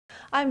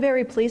I'm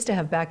very pleased to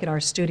have back in our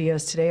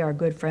studios today our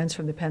good friends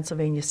from the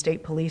Pennsylvania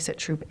State Police at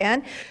Troop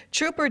N,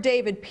 Trooper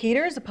David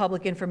Peters, a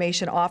public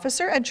information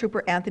officer, and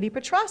Trooper Anthony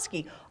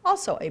Petrosky,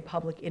 also a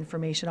public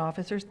information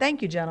officer.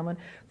 Thank you, gentlemen,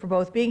 for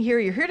both being here.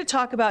 You're here to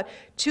talk about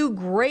two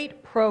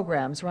great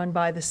programs run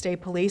by the State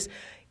Police,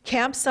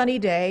 Camp Sunny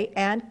Day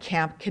and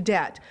Camp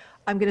Cadet.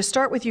 I'm going to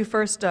start with you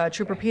first,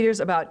 Trooper Peters,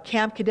 about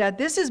Camp Cadet.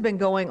 This has been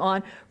going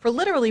on for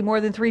literally more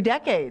than 3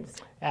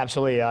 decades.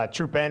 Absolutely.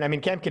 Troop N,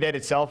 Camp Cadet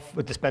itself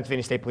with the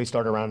Pennsylvania State Police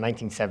started around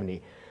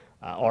 1970.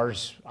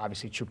 Ours,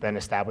 obviously, Troop N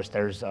established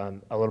theirs a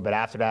little bit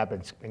after that, but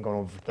it's been going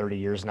on for 30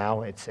 years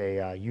now. It's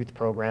a youth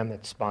program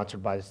that's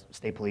sponsored by the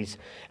State Police,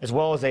 as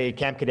well as a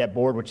Camp Cadet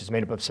board, which is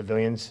made up of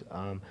civilians,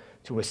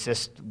 to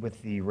assist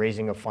with the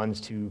raising of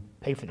funds to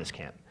pay for this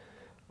camp.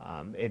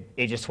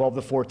 Ages 12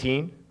 to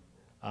 14,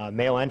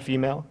 male and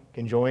female,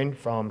 can join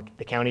from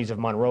the counties of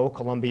Monroe,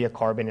 Columbia,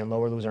 Carbon, and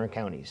Lower Luzerne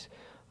counties.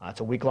 It's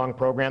a week-long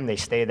program. They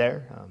stay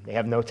there. They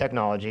have no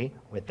technology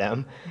with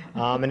them.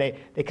 And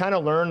they kind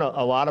of learn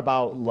a lot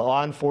about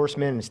law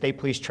enforcement and state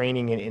police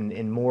training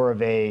in more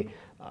of an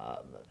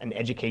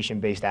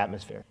education-based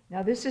atmosphere.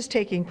 Now, this is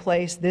taking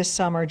place this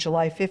summer,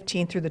 July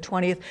 15th through the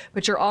 20th,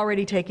 but you're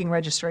already taking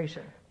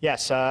registration.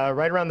 Yes,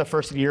 right around the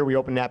first of the year, we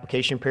open the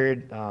application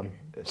period.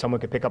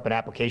 Someone could pick up an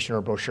application or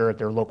a brochure at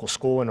their local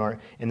school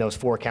in those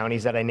 4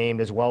 counties that I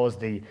named, as well as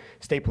the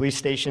state police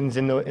stations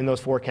in those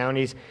 4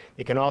 counties.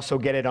 They can also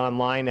get it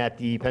online at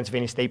the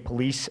Pennsylvania State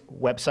Police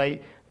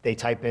website. They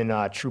type in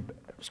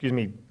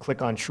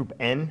click on Troop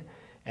N,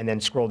 and then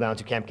scroll down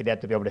to Camp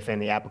Cadet to be able to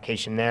find the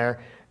application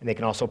there. And they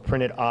can also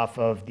print it off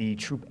of the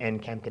Troop N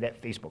Camp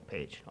Cadet Facebook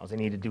page. All they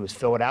need to do is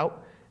fill it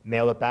out,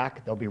 mail it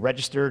back. They'll be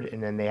registered,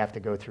 and then they have to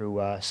go through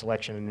a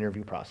selection and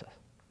interview process.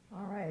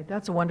 All right,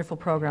 that's a wonderful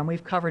program.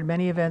 We've covered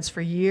many events for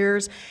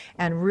years,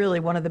 and really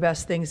one of the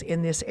best things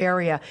in this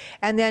area.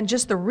 And then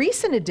just the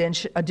recent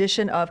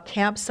edition of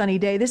Camp Sunny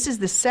Day. This is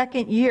the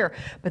 2nd year,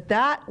 but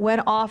that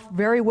went off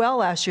very well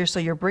last year,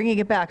 so you're bringing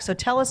it back. So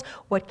tell us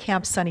what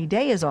Camp Sunny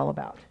Day is all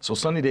about. So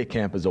Sunny Day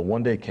Camp is a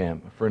 1-day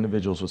camp for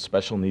individuals with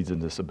special needs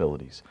and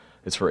disabilities.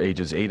 It's for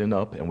ages 8 and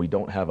up, and we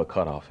don't have a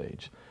cutoff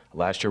age.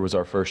 Last year was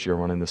our first year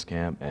running this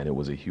camp, and it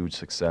was a huge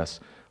success.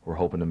 We're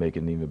hoping to make it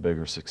an even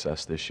bigger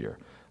success this year.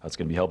 It's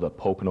going to be held at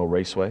Pocono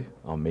Raceway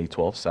on May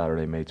 12th,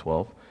 Saturday, May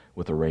 12th,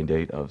 with a rain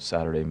date of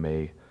Saturday,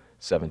 May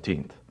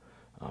 17th.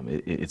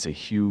 It's a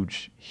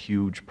huge,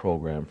 huge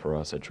program for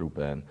us at Troop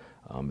N.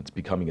 It's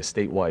becoming a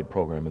statewide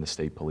program in the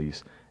state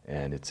police,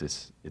 and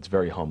it's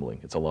very humbling.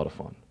 It's a lot of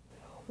fun.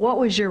 What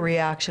was your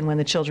reaction when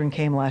the children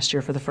came last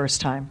year for the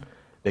first time?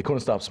 They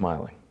couldn't stop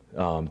smiling.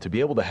 To be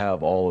able to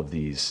have all of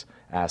these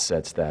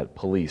assets that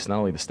police, not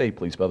only the state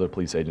police, but other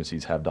police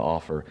agencies have to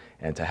offer,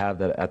 and to have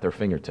that at their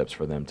fingertips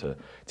for them to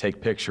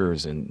take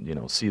pictures and,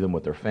 see them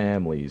with their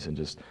families and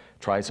just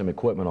try some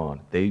equipment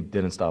on. They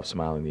didn't stop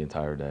smiling the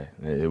entire day.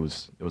 It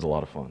was a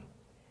lot of fun.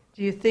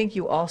 Do you think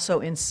you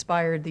also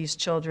inspired these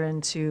children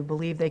to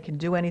believe they can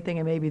do anything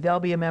and maybe they'll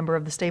be a member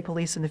of the state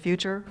police in the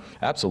future?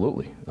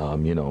 Absolutely.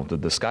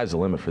 The sky's the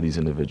limit for these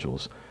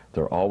individuals.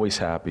 They're always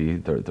happy,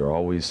 they're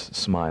always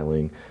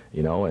smiling,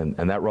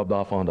 and that rubbed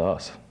off onto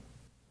us.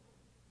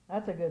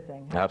 That's a good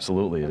thing.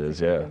 Absolutely, it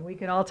is, yeah. We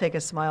can all take a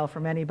smile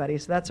from anybody,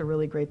 so that's a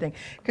really great thing.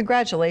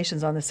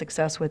 Congratulations on the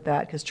success with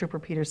that, because Trooper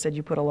Peters said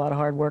you put a lot of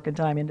hard work and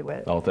time into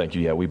it. Oh, thank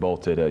you. Yeah, we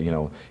both did.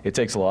 It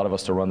takes a lot of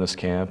us to run this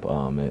camp,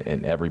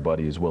 and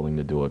everybody is willing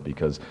to do it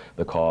because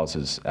the cause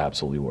is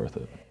absolutely worth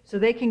it. So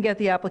they can get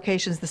the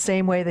applications the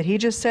same way that he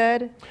just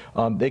said?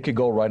 They could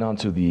go right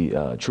onto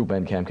the Troop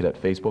N Camp Cadet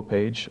Facebook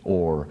page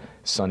or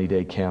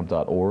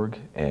sunnydaycamp.org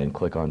and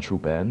click on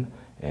Troop N,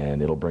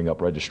 and it'll bring up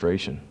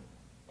registration.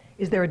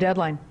 Is there a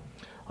deadline?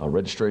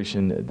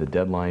 Registration, the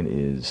deadline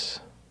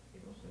is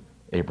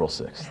April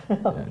 6th.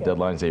 Okay. Yeah,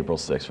 deadline is April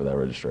 6th for that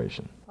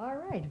registration. All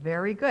right,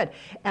 very good.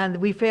 And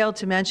we failed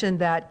to mention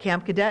that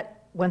Camp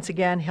Cadet, once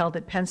again, held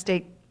at Penn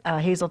State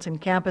Hazleton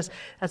campus.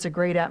 That's a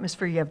great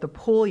atmosphere. You have the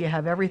pool, you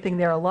have everything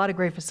there, a lot of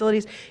great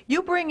facilities.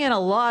 You bring in a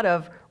lot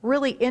of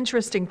really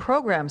interesting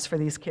programs for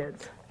these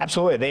kids.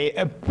 Absolutely.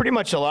 Pretty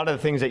much a lot of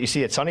the things that you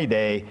see at Sunny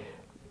Day,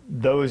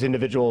 those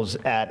individuals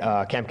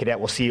at Camp Cadet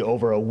will see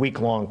over a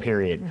week-long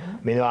period.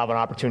 Mm-hmm. They'll have an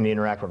opportunity to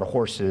interact with our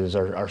horses,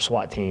 our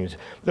SWAT teams.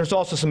 There's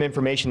also some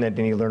information that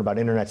they need to learn about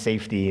internet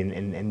safety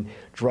and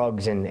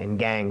drugs and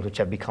gangs, which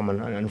have become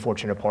an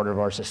unfortunate part of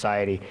our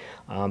society.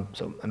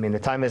 The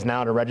time is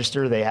now to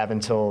register. They have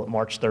until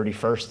March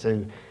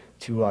 31st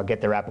to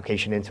get their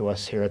application into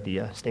us here at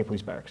the State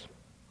Police Barracks.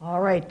 All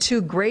right,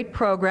 2 great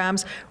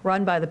programs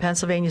run by the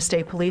Pennsylvania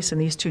State Police and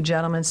these 2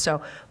 gentlemen,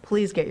 so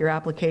please get your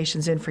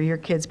applications in for your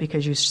kids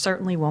because you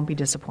certainly won't be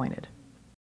disappointed.